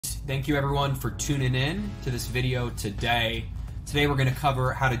Thank you everyone for tuning in to this video today. Today we're going to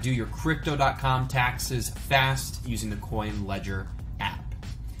cover how to do your Crypto.com taxes fast using the CoinLedger app.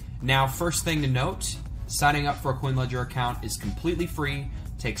 Now, first thing to note, signing up for a CoinLedger account is completely free,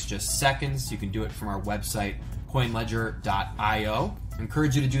 takes just seconds. You can do it from our website, CoinLedger.io. I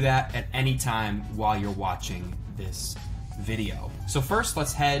encourage you to do that at any time while you're watching this video. So first,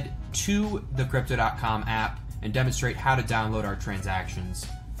 let's head to the Crypto.com app and demonstrate how to download our transactions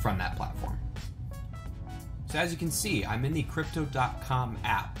from that platform. So as you can see, I'm in the Crypto.com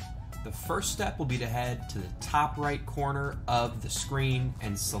app. The first step will be to head to the top right corner of the screen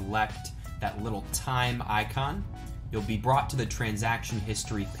and select that little time icon. You'll be brought to the transaction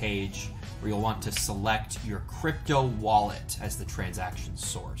history page where you'll want to select your crypto wallet as the transaction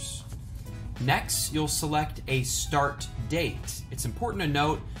source. Next, you'll select a start date. It's important to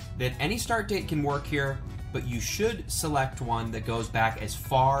note that any start date can work here, but you should select one that goes back as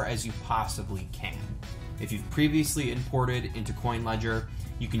far as you possibly can. If you've previously imported into CoinLedger,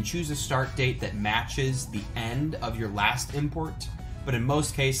 you can choose a start date that matches the end of your last import, but in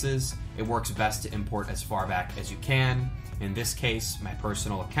most cases, it works best to import as far back as you can. In this case, my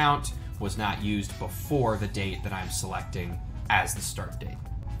personal account was not used before the date that I'm selecting as the start date.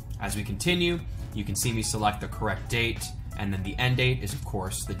 As we continue, you can see me select the correct date, and then the end date is of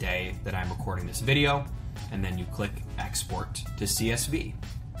course the day that I'm recording this video, and then you click export to CSV.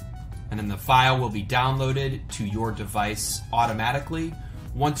 And then the file will be downloaded to your device automatically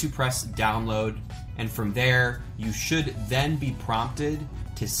once you press download, and from there you should then be prompted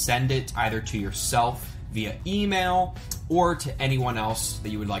to send it either to yourself via email or to anyone else that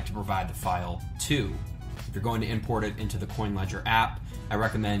you would like to provide the file to. If you're going to import it into the CoinLedger app, I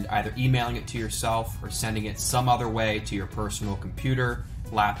recommend either emailing it to yourself or sending it some other way to your personal computer,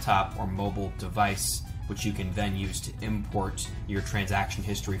 laptop, or mobile device, which you can then use to import your transaction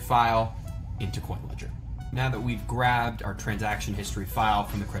history file into CoinLedger. Now that we've grabbed our transaction history file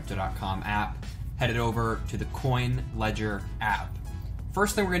from the Crypto.com app, headed over to the CoinLedger app.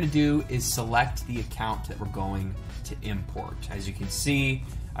 First thing we're going to do is select the account that we're going to import. As you can see,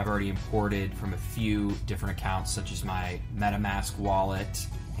 I've already imported from a few different accounts, such as my MetaMask wallet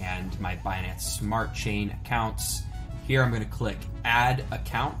and my Binance Smart Chain accounts. Here I'm going to click Add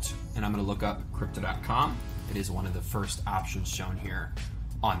Account, and I'm going to look up Crypto.com. It is one of the first options shown here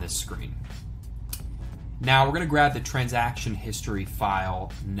on this screen. Now we're going to grab the transaction history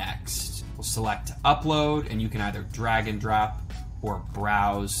file next. We'll select Upload, and you can either drag and drop or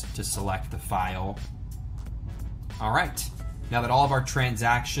browse to select the file. All right, now that all of our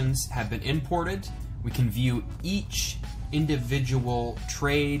transactions have been imported, we can view each individual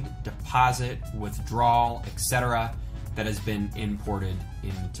trade, deposit, withdrawal, etc. that has been imported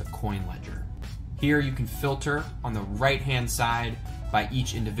into CoinLedger. Here you can filter on the right-hand side by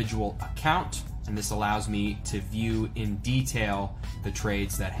each individual account, and this allows me to view in detail the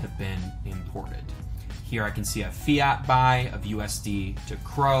trades that have been imported. Here I can see a fiat buy of USD to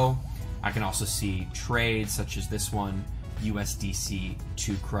CRO. I can also see trades such as this one, USDC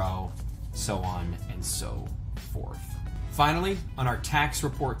to CRO, so on and so forth. Finally, on our tax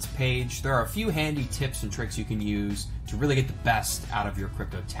reports page, there are a few handy tips and tricks you can use to really get the best out of your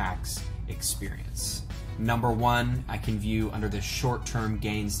crypto tax experience. Number one, I can view under the short-term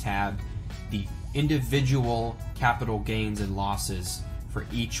gains tab the individual capital gains and losses for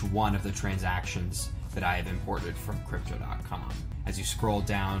each one of the transactions that I have imported from Crypto.com. As you scroll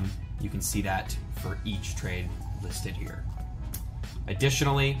down, you can see that for each trade listed here.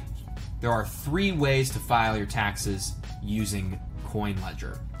 Additionally, there are 3 ways to file your taxes using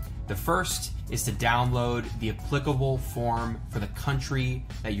CoinLedger. The first is to download the applicable form for the country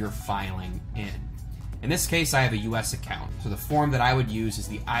that you're filing in. In this case, I have a US account, so the form that I would use is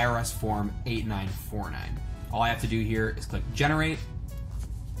the IRS form 8949. All I have to do here is click Generate,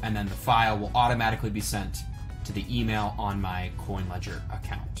 and then the file will automatically be sent to the email on my CoinLedger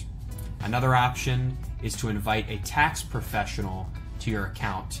account. Another option is to invite a tax professional to your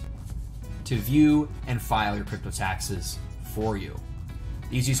account to view and file your crypto taxes for you.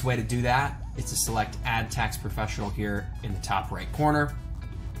 The easiest way to do that is to select Add Tax Professional here in the top right corner,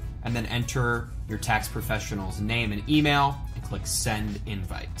 and then enter your tax professional's name and email and click Send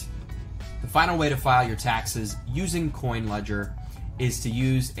Invite. The final way to file your taxes using CoinLedger is to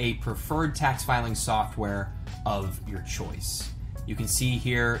use a preferred tax filing software of your choice. You can see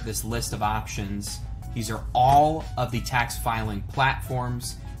here this list of options. These are all of the tax filing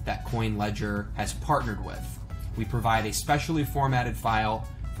platforms that CoinLedger has partnered with. We provide a specially formatted file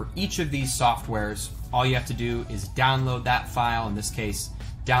for each of these softwares. All you have to do is download that file, in this case,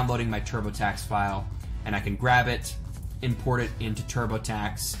 downloading my TurboTax file, and I can grab it, import it into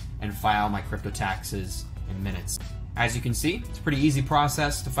TurboTax and file my crypto taxes in minutes. As you can see, it's a pretty easy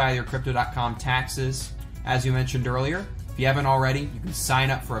process to file your Crypto.com taxes. As you mentioned earlier, if you haven't already, you can sign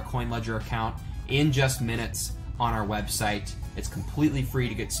up for a CoinLedger account in just minutes on our website. It's completely free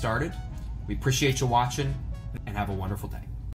to get started. We appreciate you watching and have a wonderful day.